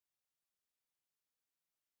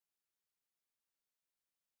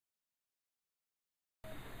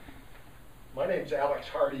My name's Alex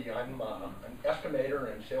Hardy. I'm an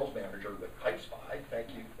estimator and sales manager with Pipespy. Thank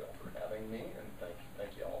you, Phil, for having me, and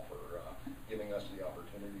thank you all for giving us the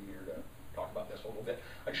opportunity here to talk about this a little bit.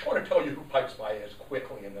 I just want to tell you who Pipespy is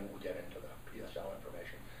quickly, and then we'll get into the PSL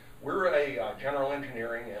information. We're a general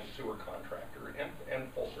engineering and sewer contractor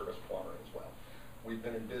and full-service plumber as well. We've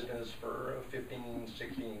been in business for 15,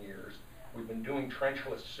 16 years. We've been doing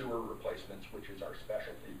trenchless sewer replacements, which is our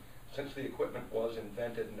specialty, since the equipment was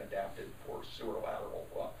invented and adapted for sewer lateral,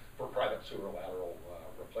 for private sewer lateral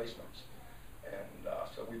replacements. And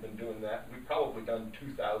so we've been doing that. We've probably done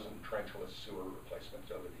 2,000 trenchless sewer replacements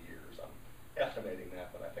over the years. I'm estimating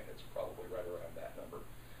that, but I think it's probably right around that number.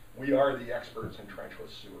 We are the experts in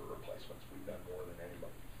trenchless sewer replacements. We've done more than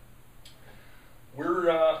anybody.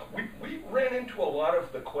 We ran into a lot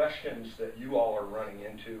of the questions that you all are running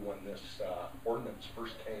into when this ordinance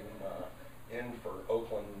first came in for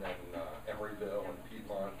Oakland and Emeryville and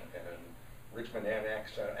Piedmont and Richmond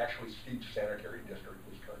Annex. Actually, Steve's sanitary district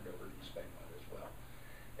was turned over to East Bay MUD as well.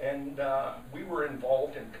 And we were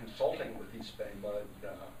involved in consulting with East Bay MUD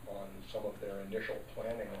on some of their initial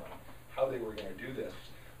planning on how they were going to do this.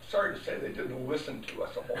 Sorry to say they didn't listen to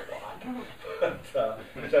us a whole lot. But,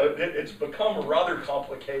 so it's become rather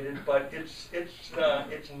complicated, but it's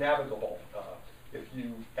navigable if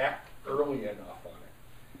you act early enough on it.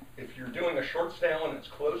 If you're doing a short sale and it's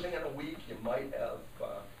closing in a week, you might have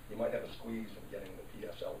a squeeze in getting the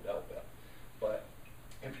PSL dealt with. But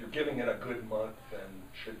if you're giving it a good month, then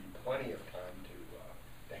should be plenty of time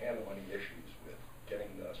to handle any issues with getting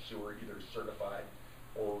the sewer either certified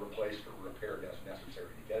or replaced or repaired as necessary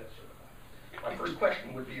to get it certified. My first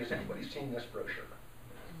question would be, has anybody seen this brochure?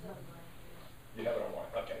 You have it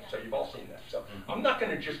online. Okay, so you've all seen this. So I'm not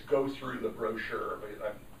going to just go through the brochure, but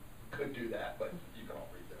I could do that, but you can all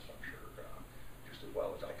read this, I'm sure, just as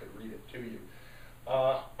well as I could read it to you.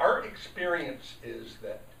 Our experience is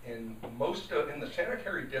that in the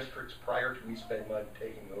sanitary districts prior to East Bay MUD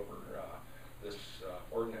taking over this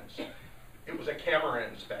ordinance, it was a camera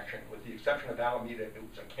inspection. With the exception of Alameda, it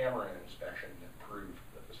was a camera inspection that proved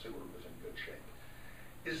that the sewer was in good shape.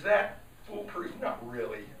 Is that foolproof? Not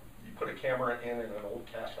really. You put a camera in an old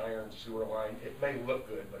cast iron sewer line, it may look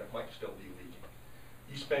good, but it might still be leaking.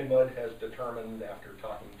 East Bay MUD has determined, after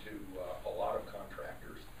talking to a lot of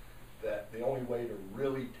contractors, that the only way to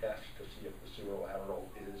really test to see if the sewer lateral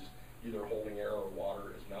is either holding air or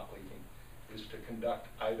water is not leaking is to conduct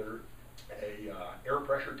either a air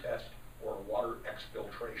pressure test or a water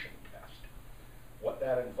exfiltration test. What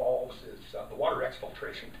that involves is, the water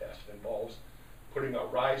exfiltration test involves putting a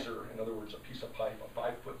riser, in other words a piece of pipe, a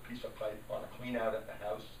 5-foot piece of pipe on a clean out at the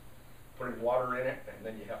house, putting water in it, and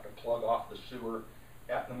then you have to plug off the sewer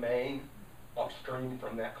at the main, upstream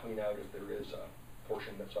from that clean out if there is a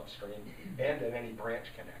portion that's upstream, and in any branch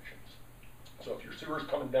connections. So if your sewer's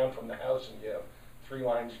coming down from the house and you have 3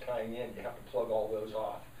 lines tying in, you have to plug all those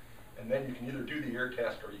off. And then you can either do the air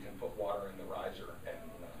test or you can put water in the riser, and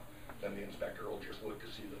then the inspector will just look to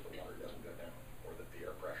see that the water doesn't go down or that the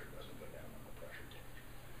air pressure doesn't go down on the pressure gauge.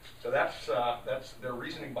 So that's their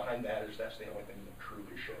reasoning behind that, is that's the only thing that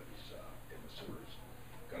truly shows in the sewers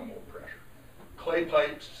going to hold pressure. Clay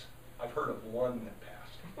pipes, I've heard of one that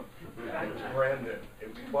passed. It was brand new. It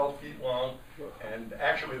was 12 feet long, and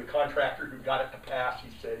actually the contractor who got it to pass, he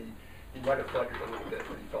said he might have fudged a little bit,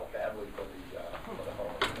 but he felt badly for the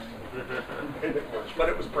home. But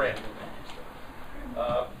it was brand new.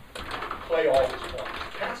 Clay always won.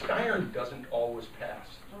 Cast iron doesn't always pass.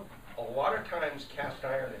 A lot of times cast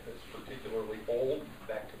iron, if it's particularly old,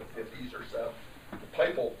 back to the 50s or so, the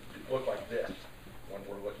pipe will look like this when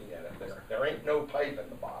we're looking at it there. There ain't no pipe in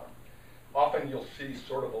the bottom. Often you'll see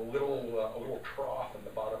sort of a little trough in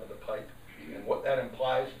the bottom of the pipe. And what that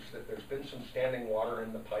implies is that there's been some standing water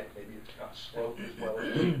in the pipe. Maybe it's not sloped as well as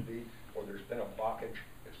it should be, or there's been a blockage.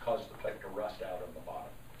 It's caused the pipe to rust out on the bottom.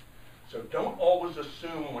 So don't always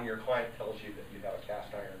assume when your client tells you that you have a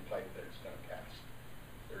cast iron pipe that it's going to pass.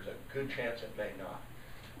 There's a good chance it may not.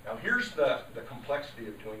 Now here's the complexity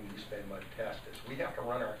of doing the East Bay MUD test is we have to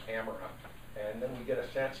run our camera, and then we get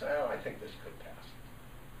a sense, oh, I think this could pass.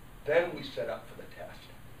 Then we set up for the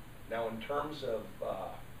test. Now in terms of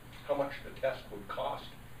how much the test would cost,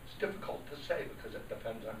 it's difficult to say because it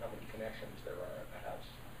depends on how many connections there are at the house.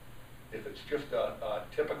 If it's just your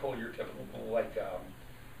typical like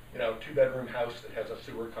 2-bedroom house that has a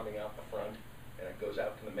sewer coming out the front and it goes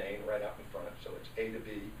out to the main right out in front, so it's A to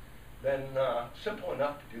B, then simple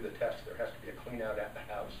enough to do the test. There has to be a clean out at the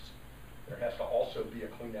house. There has to also be a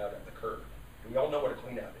clean out at the curb. Do we all know what a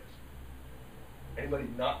clean out is? Anybody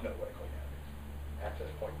not know what a clean out is?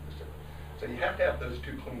 Access point to the sewer. So you have to have those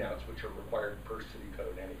 2 cleanouts, which are required per city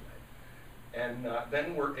code anyway. And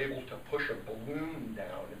then we're able to push a balloon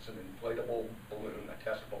down. It's an inflatable balloon, a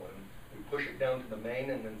test balloon. We push it down to the main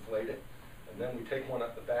and inflate it. And then we take one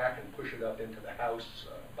up the back and push it up into the house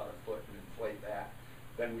about a foot and inflate that.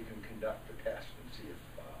 Then we can conduct the test and see if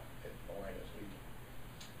the line is leaking.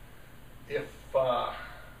 If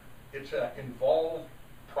it's an involved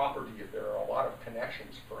property, if there are a lot of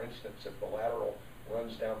connections, for instance, if the lateral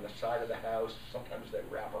runs down the side of the house, sometimes they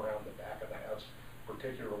wrap around the back of the house,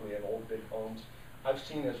 particularly in old big homes. I've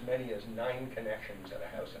seen as many as 9 connections at a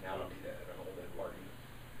house in Alameda at an old Edwardian.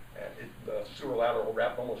 And the sewer lateral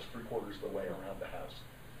wrapped almost 3/4 of the way around the house.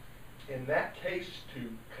 In that case,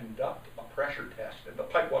 to conduct a pressure test, and the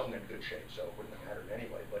pipe wasn't in good shape, so it wouldn't have mattered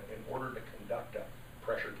anyway, but in order to conduct a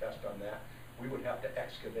pressure test on that, we would have to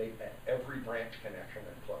excavate at every branch connection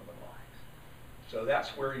and plug the lines. So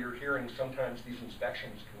that's where you're hearing sometimes these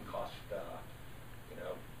inspections can cost,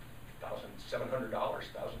 $700,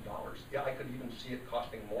 $1,000. Yeah, I could even see it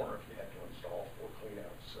costing more if you had to install 4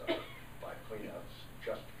 cleanouts, 5 cleanouts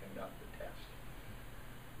just to conduct the test.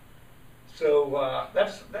 So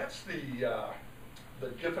that's the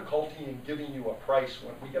difficulty in giving you a price.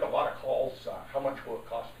 When we get a lot of calls, how much will it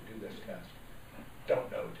cost to do this test? Don't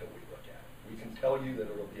know until we look at it. We can tell you that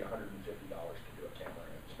it will be $150 to do a camera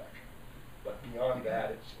inspection. But beyond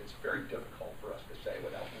that, it's very difficult for us to say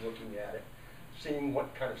without looking at it, seeing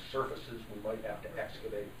what kind of surfaces we might have to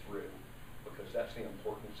excavate through, because that's the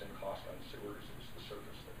importance and cost on sewers is the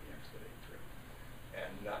surface that we excavate through,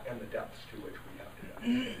 and the depths to which we have to go.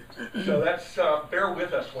 So that's, bear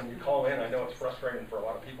with us when you call in. I know it's frustrating for a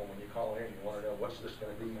lot of people when you call in and you want to know what's this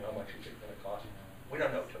going to be and how much is it going to cost. We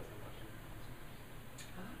don't know till we look.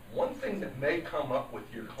 One thing that may come up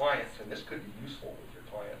with your clients, and this could be useful with your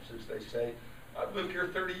clients, is they say, I've lived here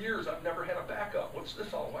 30 years, I've never had a backup. What's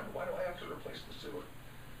this all? Why do I have to replace the sewer?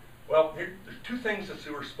 Well, there's 2 things the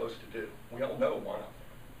sewer's supposed to do. We all know one of them.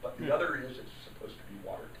 But the other is it's supposed to be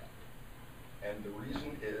water tight. And the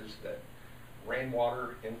reason is that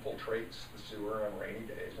rainwater infiltrates the sewer on rainy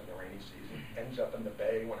days in the rainy season, ends up in the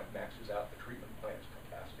bay when it maxes out the treatment plant's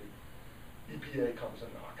capacity. EPA comes a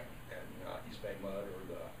knocking, and EBMUD or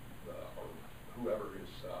whoever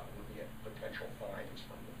is looking at potential fines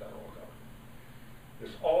from the federal government.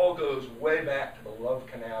 This all goes way back to the Love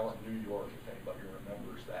Canal in New York, if anybody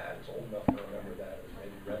remembers that, is old enough to remember that, or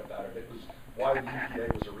maybe read about it. It was why the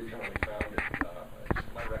EPA was originally founded,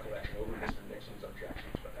 it's my recollection, over Mr. Nixon's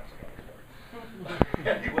objections, but that's another story.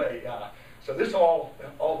 Anyway, so this all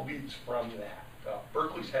leads from that.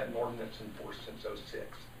 Berkeley's had an ordinance in force since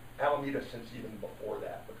 '06. Alameda since even before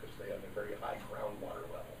that, because they have a very high groundwater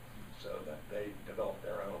level, so that they developed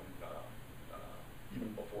their own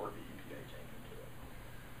even before the EPA came into it.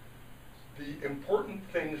 The important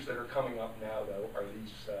things that are coming up now, though, are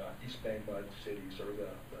these EBMUD cities, or the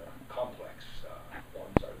complex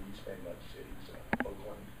ones are the EBMUD cities: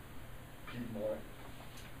 Oakland, Piedmont,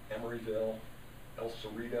 Emeryville, El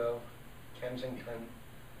Cerrito, Kensington,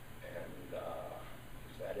 and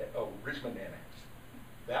is that it? Oh, Richmond Annex.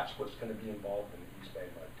 That's what's going to be involved in the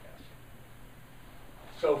EBMUD test.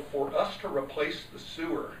 So for us to replace the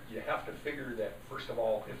sewer, you have to figure that, first of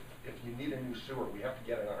all, if you need a new sewer, we have to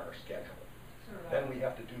get it on our schedule. Then we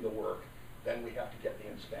have to do the work. Then we have to get the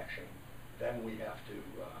inspection. Then we have to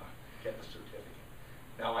get the certificate.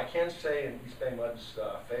 Now, I can say in EBMUD's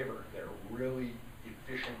favor, they're really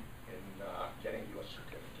efficient in getting you a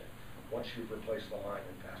certificate once you've replaced the line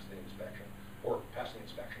and passed the inspection, or passed the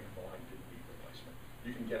inspection if the line didn't need replacement.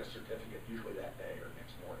 You can get a certificate usually that day or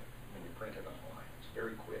next morning when you print it online. It's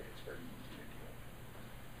very quick. It's very easy to deal with.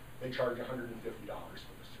 They charge $150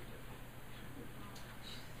 for the certificate.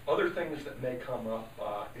 Other things that may come up,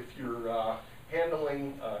 if you're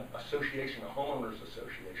handling an association, a homeowners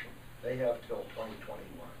association, they have till 2021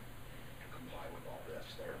 to comply with all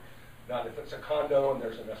this. Now, if it's a condo and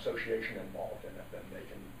there's an association involved in it, then they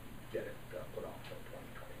can get it put off till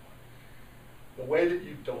 2021. The way that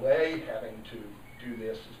you delay having to do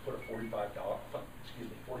this is put a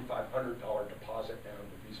 $4,500 deposit down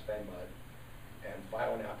with EBMUD and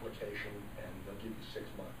file an application, and they'll give you 6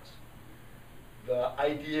 months. The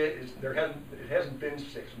idea is it hasn't been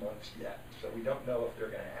 6 months yet, so we don't know if they're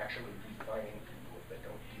going to actually be fining people if they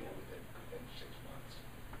don't deal with it within 6 months.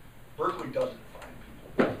 Berkeley doesn't fine people.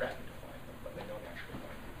 They're threatened to fine them, but they don't actually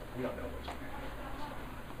fine people. We don't know what's going to happen.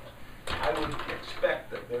 I would expect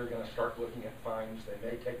that they're going to start looking at fines. They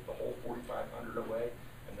may take the whole $4,500 away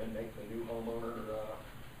and then make the new homeowner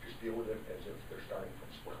just deal with it as if they're starting from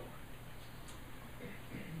square one.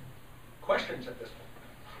 Questions at this point?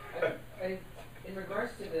 In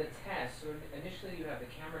regards to the test, so initially you have the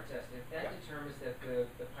camera test, and if that determines that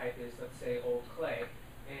the pipe is, let's say, old clay,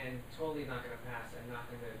 and totally not gonna pass and not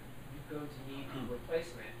gonna, you're going to need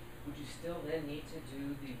replacement, would you still then need to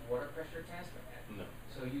do the water pressure test? No.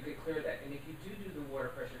 So you could clear that, and if you do the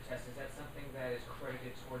water pressure test, is that something that is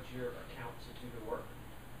credited towards your account to do the work?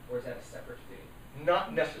 Or is that a separate fee?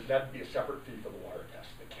 Not necessarily, that'd be a separate fee for the water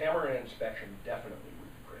test. The camera inspection definitely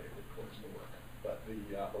would be credited towards the work. But the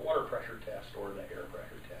water pressure test or the air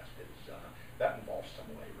pressure test is, that involves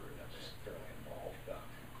some labor, that's fairly involved.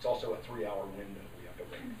 It's also a 3-hour window we have to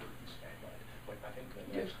wait for each payment. Like, I think the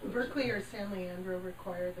Does next Berkeley or San Leandro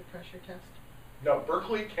require the pressure test? No,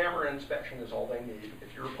 Berkeley camera inspection is all they need.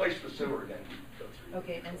 If you replace the sewer, then you go through.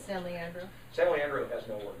 Okay, and San Leandro? San Leandro has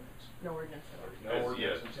no ordinance. No ordinance at all. There's no As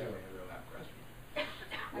ordinance yet. in San Leandro at present.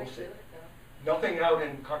 We'll see. Nothing out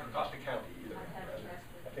in Contra Costa County either at present.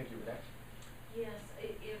 I think you were next. Yes,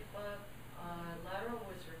 if lateral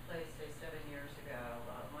was replaced, say, 7 years ago,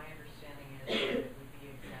 my understanding is that it would be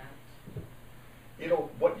exempt.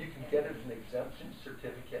 What you can get is an exemption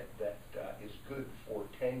certificate that is good for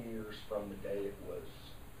 10 years from the day it was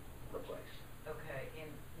replaced. Okay, and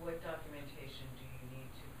what documentation do you need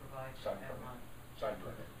to provide for Signed that permit. month? Signed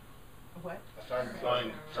permit. What? A signed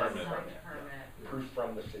Signed permit. permit. Signed permit. Yeah. Proof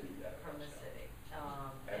from the city that it From was the done. city.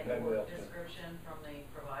 And And then work we'll- description from the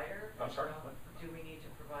provider? I'm sorry, what? Do we need to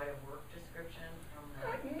provide a work description from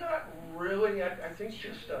the? Not really. I think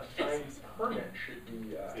just a signed permit should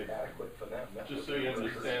be adequate for them. That's Just what so you they're sure.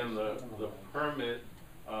 understand, the permit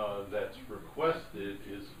that's requested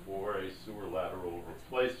is for a sewer lateral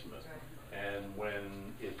replacement. And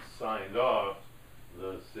when it's signed off,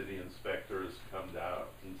 the city inspectors come out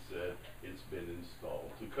and said it's been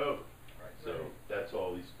installed to code. Right. So that's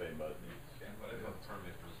all East Bay Mud needs. And what if a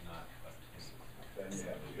permit was not obtained? Then you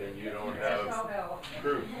have to- Then you don't have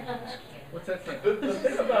proof. What's that thing? The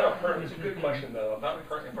thing about a permit, it's a good question though, about a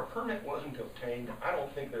permit, if a permit wasn't obtained, I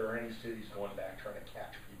don't think there are any cities going back trying to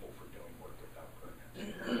catch people for doing work without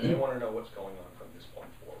permits. They want to know what's going on from this point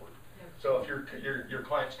forward. So if your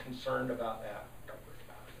client's concerned about that, don't worry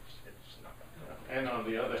about it, it's not going to happen. And on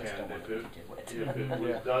the other hand, if it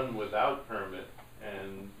was done without permit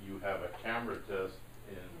and you have a camera test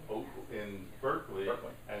in Berkeley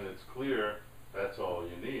and it's clear, that's all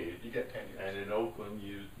you need. You get 10 years. And in Oakland,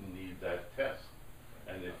 you need that test.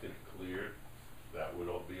 And if it's cleared, that would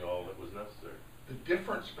all be all that was necessary. The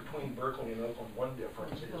difference between Berkeley and Oakland, one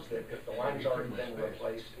difference is that if the line's already been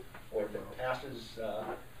replaced or if it passes the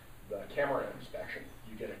camera inspection,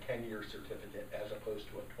 you get a 10-year certificate as opposed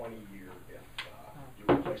to a 20-year if you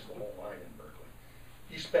replace the whole line in Berkeley.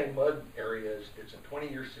 East Bay Mud areas, it's a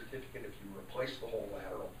 20-year certificate if you replace the whole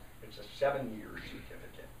lateral. It's a 7-year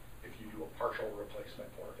certificate if you do a partial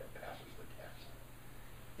replacement or if it passes the test.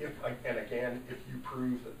 And again, if you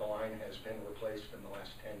prove that the line has been replaced in the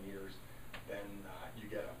last 10 years, then you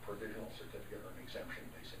get a provisional certificate or an exemption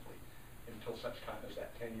basically until such time as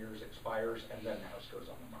that 10 years expires and then the house goes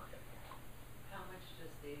on the market. How much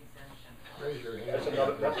does the exemption cost? Raise your hand.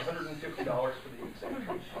 That's $150 for the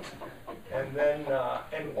exemption. And then,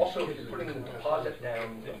 and also if you're putting the deposit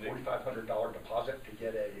down, the $4,500 deposit to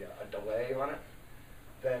get a delay on it,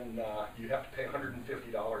 then you have to pay $150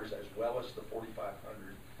 as well as the $4,500.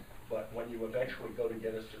 But when you eventually go to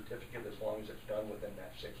get a certificate, as long as it's done within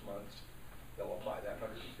that 6 months, they'll apply that $150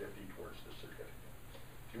 towards the certificate.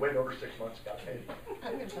 If you wait over 6 months, you got to pay.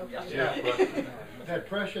 I'm going to help you. Yeah, but That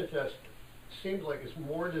pressure test seems like it's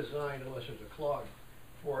more designed, unless there's a clog,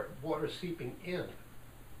 for water seeping in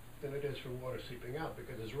than it is for water seeping out,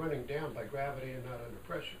 because it's running down by gravity and not under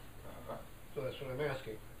pressure. So that's what I'm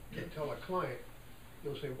asking. You tell a client,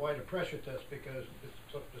 you'll say, why the pressure test? Because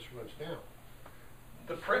stuff just runs down.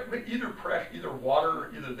 Either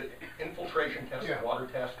water, either the infiltration test, Yeah. the water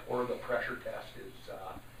test, or the pressure test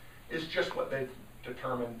is just what they've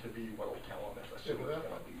determined to be what will tell them if a Yeah, sewer is but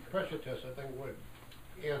going that to be. pressure test, I think, would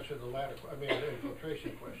answer the latter, the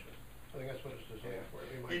infiltration question. I think that's what it's designed for.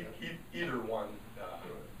 They might answer. Either one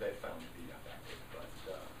they've found to be effective.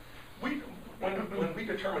 But when we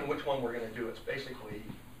determine which one we're going to do, it's basically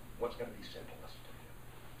what's going to be simplest to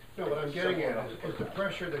do. No, what I'm getting Simple at enough is to the put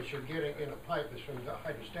pressure that you're getting in a pipe is from the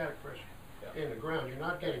hydrostatic pressure Yeah. in the ground. You're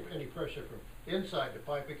not getting any pressure from inside the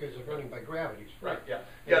pipe because it's running by gravity. Right, yeah.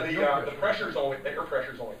 Yeah, Yeah, no the pressure's only, the air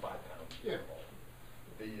pressure's only 5 pounds. Yeah.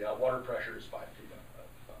 The water pressure is 5 feet of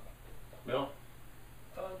Bill?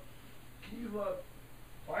 Can you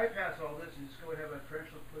bypass all this and just go ahead and have a trench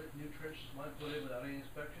put new trenches line put in without any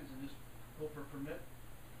inspections and just go for a permit?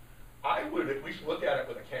 I would at least look at it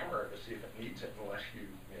with a camera to see if it needs it, unless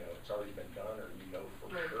it's already been done or you know for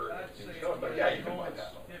sure that I'd it say needs done. But yeah, you can it's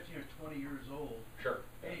bypass all that. 15 or 20 years old. Sure.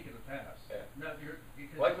 It ain't gonna pass. Yeah. Not your,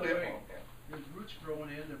 because Likely the it way won't, yeah. there's roots growing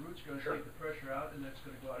in, the roots gonna Sure. take the pressure out, and that's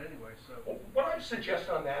gonna go suggest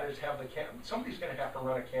on that is have somebody's gonna have to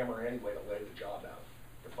run a camera anyway to lay the job out,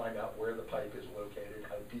 to find out where the pipe is located,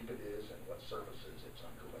 how deep it is, and what surfaces it's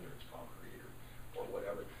under, whether it's concrete or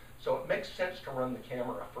whatever. So it makes sense to run the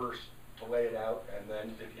camera first, to lay it out, and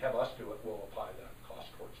then if you have us do it, we'll apply the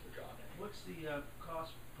cost towards the job. What's the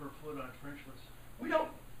cost per foot on trenchless? We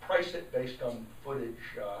don't price it based on footage,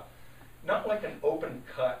 not like an open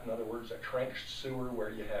cut, in other words, a trenched sewer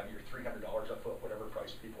where you have your $300 a foot, whatever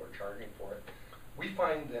price people are charging for it. We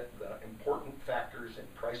find that the important factors in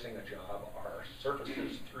pricing a job are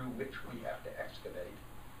surfaces through which we have to excavate,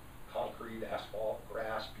 concrete, asphalt,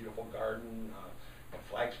 grass, beautiful garden,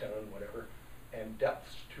 flagstone, whatever, and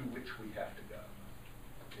depths to which we have to go.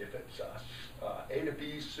 If it's A to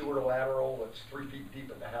B sewer lateral that's 3 feet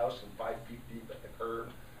deep at the house and 5 feet deep at the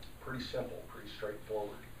curb, pretty simple, pretty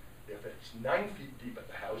straightforward. If it's 9 feet deep at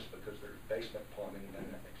the house because there's basement plumbing, then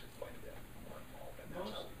that makes it quite a bit more involved, and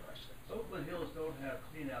that's how we price it. Oakland Hills don't have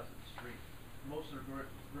cleanouts at the street. Most are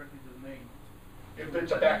directly to the main. If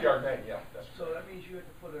it's a backyard main, yeah, that's So correct. that means you have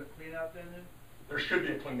to put a cleanout then? There should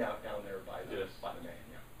be a clean out down there by the, Yes. by the main,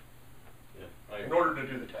 yeah. Yeah, In order to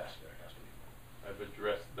do the test, there has to be. I've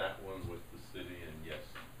addressed that one with the city, and yes.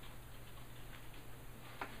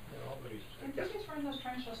 And do you just run those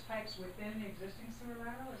trenchless pipes within the existing sewer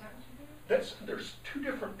lateral, is that what you do? There's two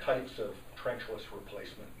different types of trenchless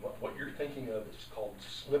replacement. What you're thinking of is called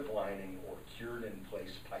slip lining or cured in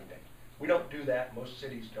place piping. We don't do that, most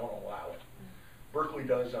cities don't allow it. Berkeley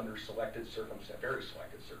does under very selected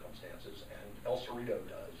circumstances, and El Cerrito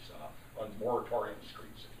does on moratorium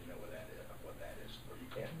streets, if you know what that is, where you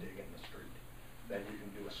can't dig in the street. Then you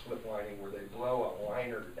can do a slip lining where they blow a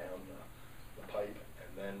liner down the pipe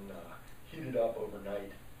and then heat it up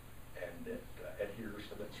overnight, and it adheres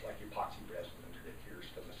to it's like epoxy resin, and it adheres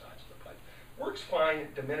to the sides of the pipe. Works fine.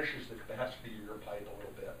 It diminishes the capacity of your pipe a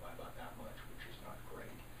little bit by about that much, which is not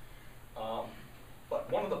great. But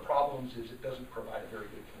one of the problems is it doesn't provide a very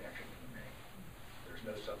good connection to the main. There's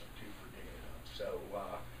no substitute for digging it up. So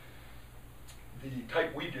the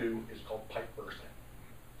type we do is called pipe bursting.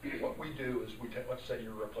 What we do is let's say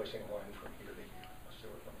you're replacing a line from here to here, a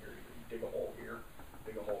sewer from here to here. You dig a hole here,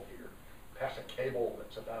 dig a hole here, pass a cable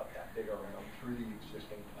that's about that big around through the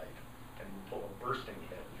existing pipe, and you pull a bursting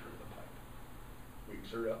head through the pipe. We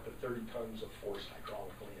exert up to 30 tons of force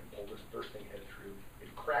hydraulically and pull this bursting head through. It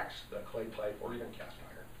cracks the clay pipe or even cast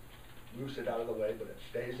iron, moves it out of the way, but it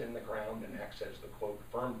stays in the ground and acts as the quote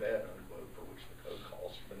firm bed unquote for which the code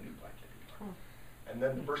calls for the new pipe to be done. And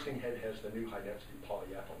then the bursting head has the new high density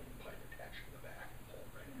polyethylene pipe attached to the back and pulled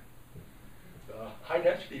right in. The high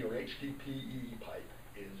density or HDPE pipe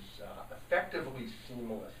is effectively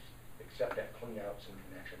seamless except at cleanouts and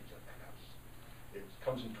connections at the house. It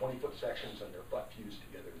comes in 20-foot sections and they're butt fused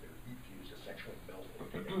together. They're heat fused, essentially melted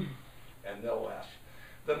together, and they'll last.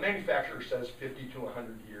 The manufacturer says 50 to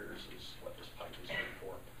 100 years is what this pipe is made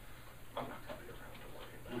for. I'm not going to be around to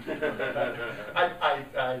worry about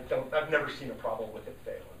it. I've never seen a problem with it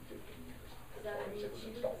fail in 15 years. Is that a new It was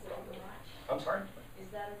tube installed so we properly. can watch? I'm sorry? Is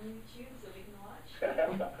that a new tube so we can watch?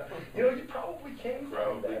 You know, you probably can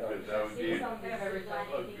find Probably that. could. That would be See something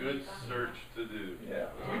a good search to do. Yeah,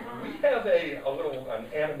 we have an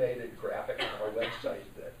animated graphic on our website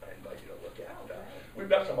that I invite you to look at. We've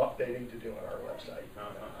got some updating to do on our website.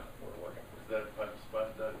 We're working. Is that a pipe spot?